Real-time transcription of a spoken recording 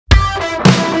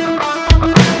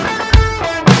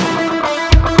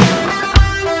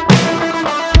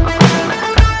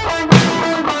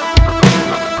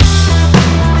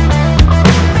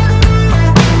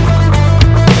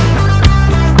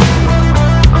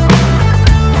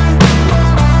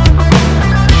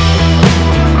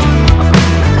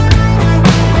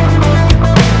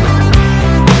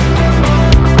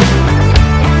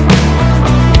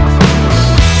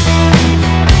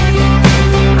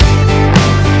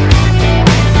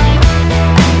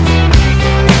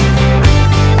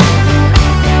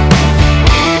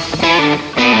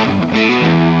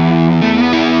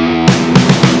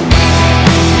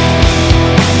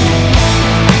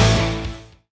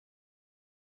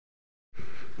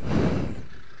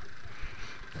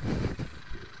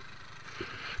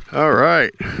All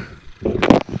right.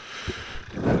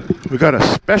 We got a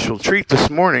special treat this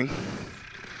morning.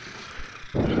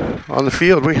 On the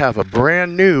field, we have a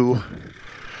brand new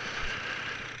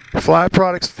Fly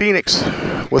Products Phoenix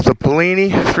with a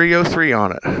Polini 303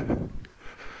 on it.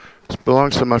 This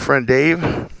belongs to my friend Dave,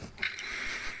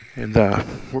 and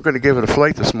we're going to give it a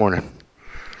flight this morning.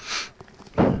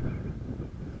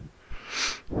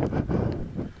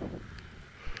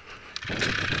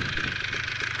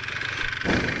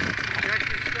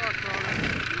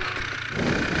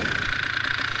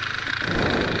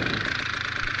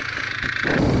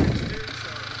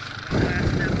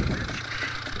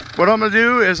 What I'm going to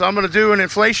do is I'm going to do an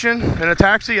inflation and a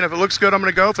taxi, and if it looks good, I'm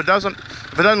going to go. If it doesn't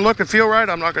look and feel right,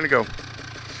 I'm not going to go.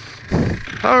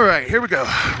 All right, here we go.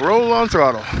 Roll on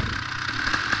throttle.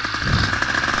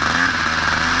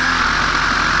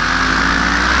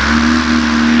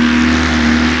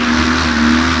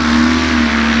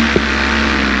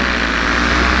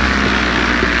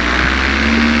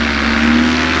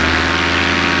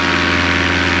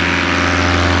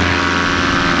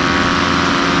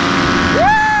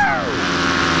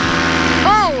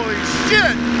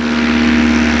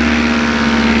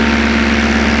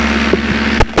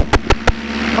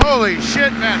 Holy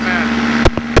shit, man.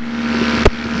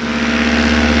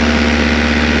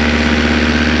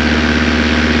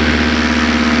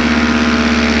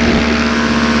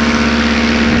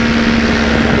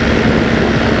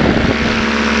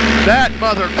 That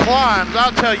mother climbs,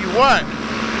 I'll tell you what.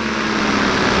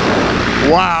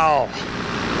 Wow.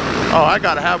 Oh, I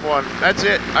gotta have one. That's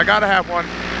it. I gotta have one.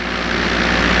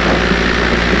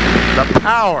 The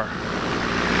power.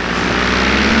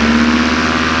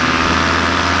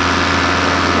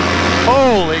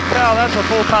 Holy cow, that's a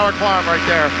full power climb right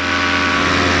there.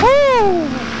 Woo!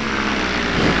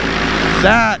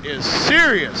 That is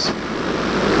serious.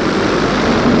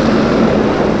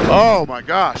 Oh my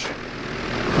gosh.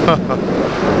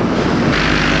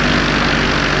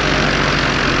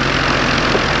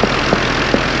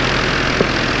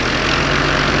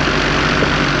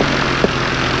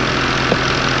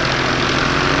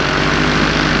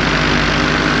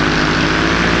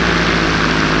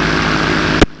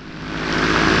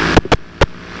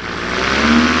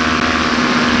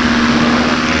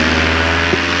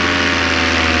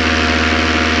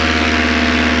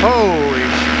 Holy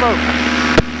smoke.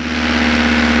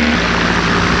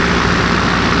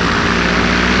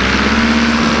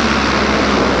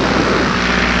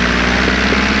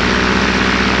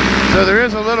 So there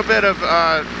is a little bit of,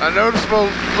 a noticeable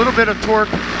little bit of torque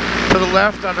to the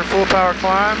left under full power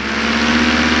climb.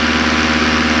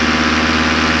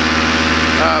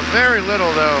 Very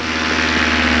little though.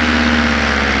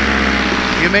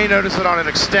 You may notice it on an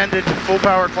extended full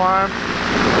power climb.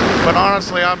 But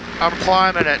honestly, I'm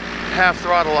climbing at half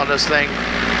throttle on this thing.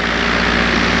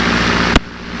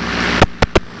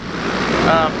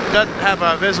 Doesn't have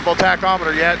a visible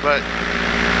tachometer yet, but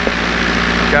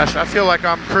gosh, I feel like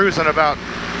I'm cruising about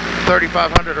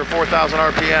 3,500 or 4,000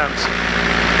 RPMs.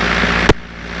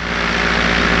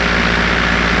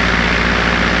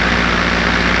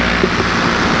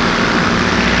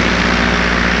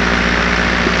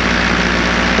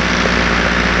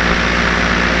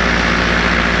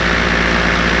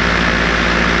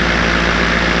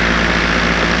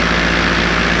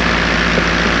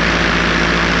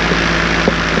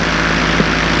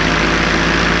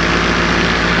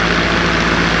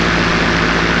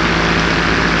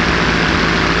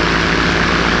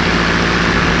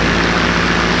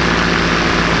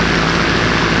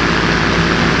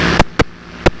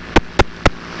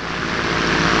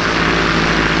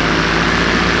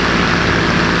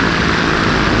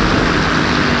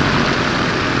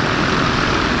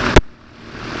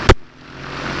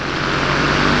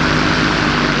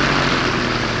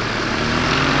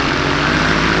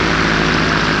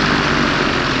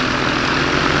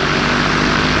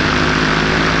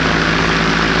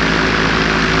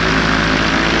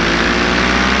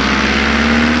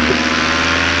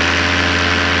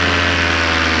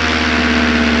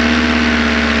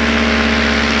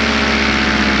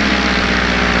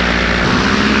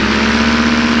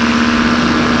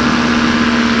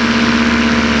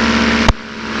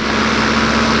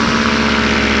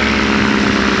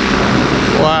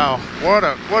 Wow,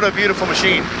 what a beautiful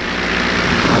machine.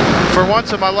 For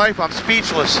once in my life, I'm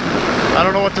speechless. I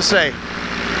don't know what to say.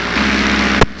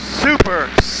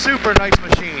 Super nice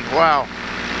machine. Wow.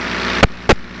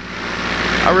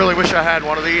 I really wish I had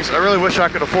one of these. I really wish I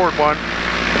could afford one.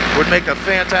 Would make a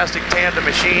fantastic tandem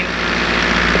machine.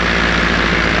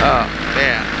 Oh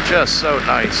man, just so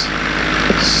nice.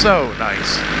 So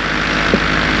nice.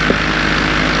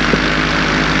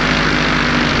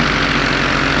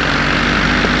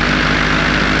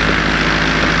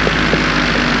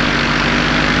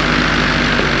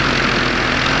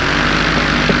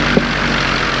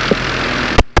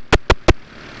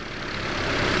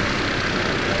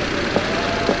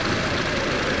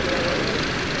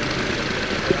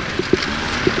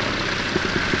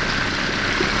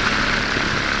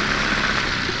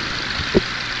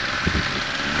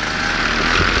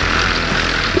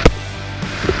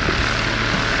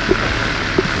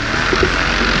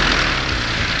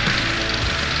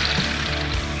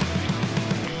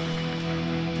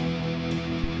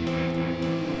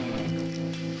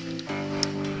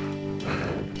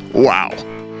 Wow.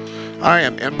 I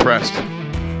am impressed.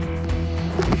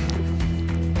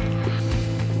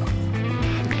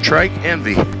 Trike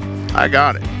Envy. I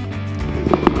got it.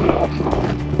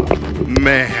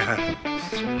 Man.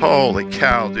 Holy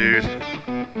cow, dude.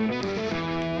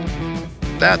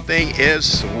 That thing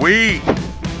is sweet.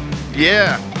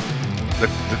 Yeah. The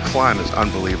climb is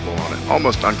unbelievable on it.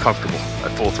 Almost uncomfortable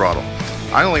at full throttle.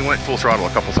 I only went full throttle a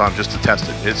couple times just to test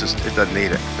it. It's just, it doesn't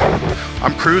need it.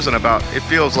 I'm cruising about, it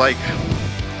feels like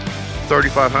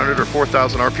 3,500 or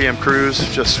 4,000 RPM cruise,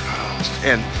 just,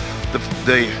 and the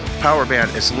power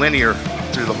band is linear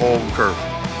through the whole curve.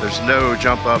 There's no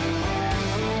jump up.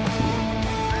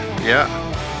 Yeah.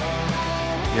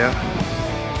 Yeah.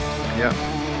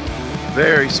 Yeah.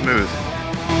 Very smooth.